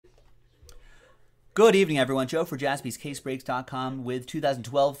Good evening, everyone. Joe for jaspyscasebreaks.com with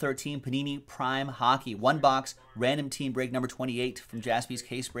 2012-13 Panini Prime Hockey. One box, random team break number 28 from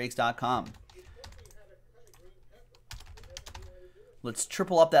jaspyscasebreaks.com. Let's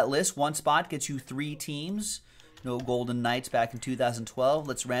triple up that list. One spot gets you 3 teams. No Golden Knights back in 2012.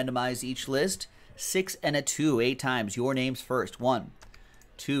 Let's randomize each list. 6 and a 2, 8 times. Your names first. 1,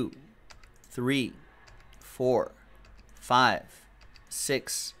 2, 3, 4, 5,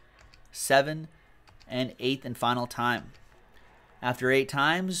 6, 7, and 8th and final time. After 8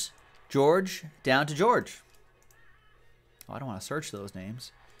 times, George down to George. Oh, I don't want to search those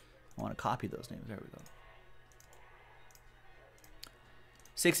names. I want to copy those names. There we go.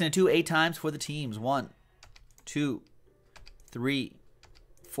 6 and a 2, 8 times for the teams. 1, 2, 3,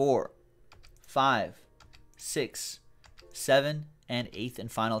 4, 5, 6, 7, and 8th and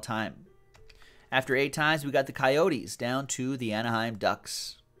final time. After 8 times, we got the Coyotes down to the Anaheim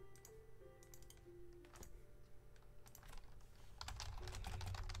Ducks.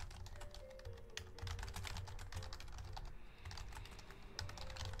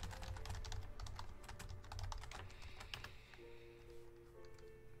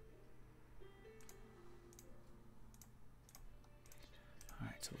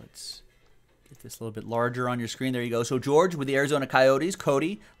 So let's get this a little bit larger on your screen. There you go. So George with the Arizona Coyotes.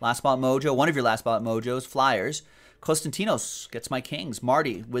 Cody, last spot mojo. One of your last spot mojos. Flyers. Konstantinos gets my Kings.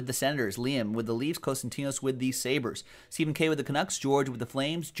 Marty with the Senators. Liam with the Leafs. Konstantinos with the Sabres. Stephen K with the Canucks. George with the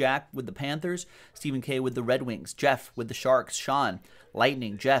Flames. Jack with the Panthers. Stephen K with the Red Wings. Jeff with the Sharks. Sean,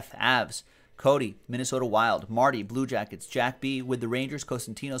 Lightning. Jeff, Avs. Cody, Minnesota Wild. Marty, Blue Jackets. Jack B with the Rangers.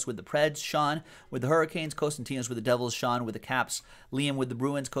 Konstantinos with the Preds. Sean with the Hurricanes. Konstantinos with the Devils. Sean with the Caps. Liam with the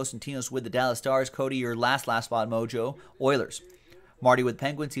Bruins. Konstantinos with the Dallas Stars. Cody, your last spot mojo. Oilers. Marty with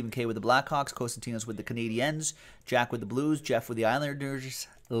Penguins. Stephen K with the Blackhawks. Konstantinos with the Canadiens. Jack with the Blues. Jeff with the Islanders.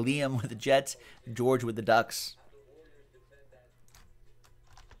 Liam with the Jets. George with the Ducks.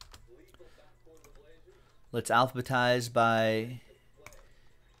 Let's alphabetize by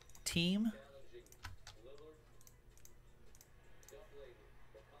team.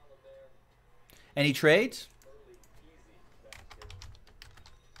 Any trades?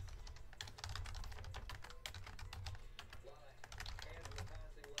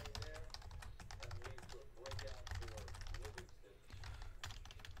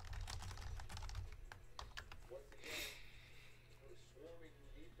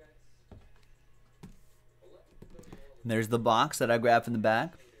 And there's the box that I grabbed from the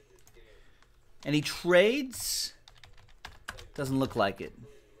back. Any trades? Doesn't look like it.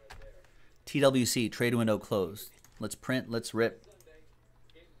 TWC, trade window closed. Let's print, let's rip.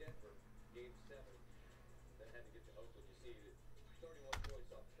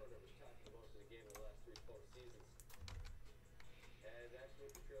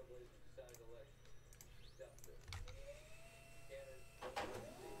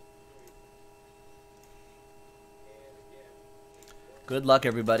 Good luck,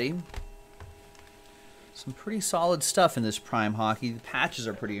 everybody. Some pretty solid stuff in this Prime Hockey. The patches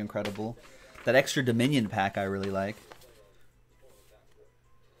are pretty incredible. That extra Dominion pack I really like.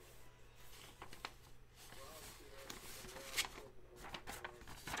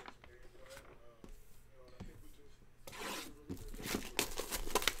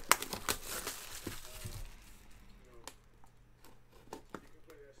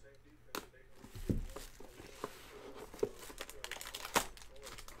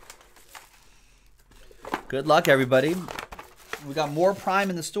 Good luck, everybody. We got more Prime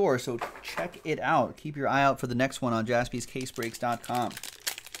in the store, so check it out. Keep your eye out for the next one on jaspyscasebreaks.com.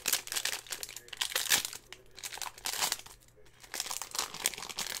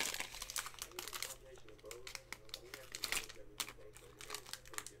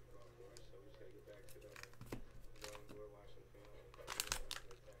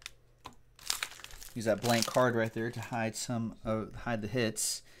 Use that blank card right there to hide hide the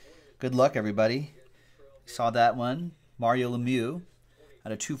hits. Good luck, everybody. Saw that one. Mario Lemieux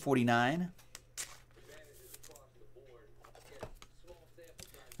out of 249.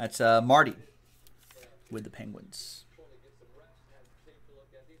 That's Marty with the Penguins.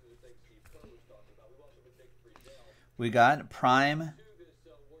 We got Prime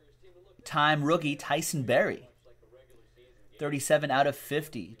Time rookie Tyson Barrie. 37 out of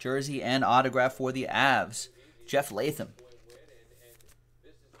 50. Jersey and autograph for the Avs. Jeff Latham.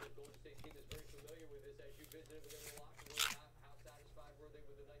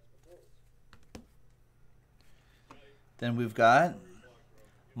 Then we've got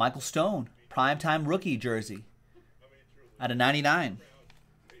Michael Stone, primetime rookie jersey out of 99.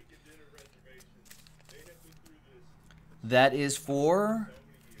 That is for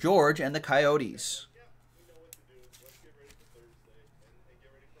George and the Coyotes.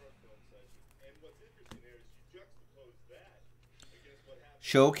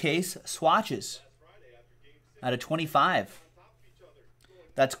 Showcase swatches out of 25.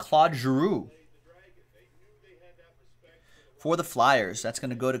 That's Claude Giroux. For the Flyers, that's going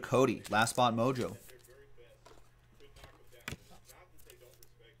to go to Cody. Last spot mojo.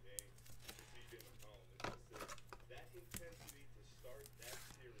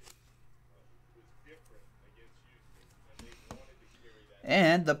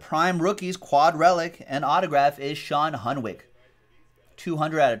 And the Prime Rookies quad relic and autograph is Sean Hunwick.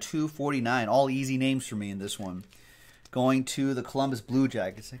 200 out of 249. All easy names for me in this one. Going to the Columbus Blue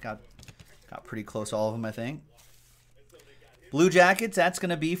Jackets. I got pretty close, all of them, I think. Blue Jackets, that's going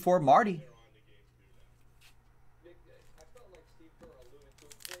to be for Marty.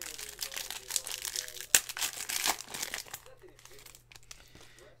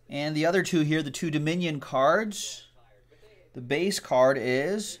 And the other two here, the two Dominion cards. The base card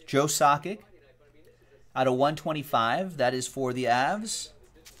is Joe Sakic out of 125. That is for the Avs.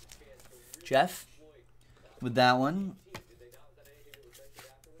 Jeff with that one.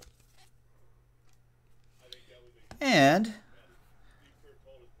 And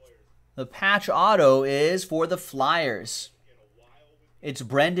the patch auto is for the Flyers. It's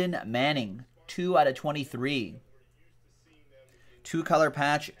Brendan Manning, 2 out of 23. 2-color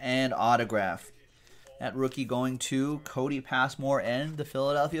patch and autograph. That rookie going to Cody Passmore and the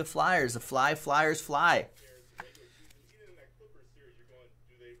Philadelphia Flyers. The Flyers fly.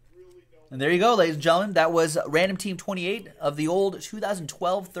 And there you go, ladies and gentlemen. That was Random Team 28 of the old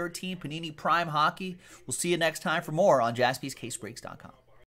 2012-13 Panini Prime Hockey. We'll see you next time for more on JaspysCaseBreaks.com.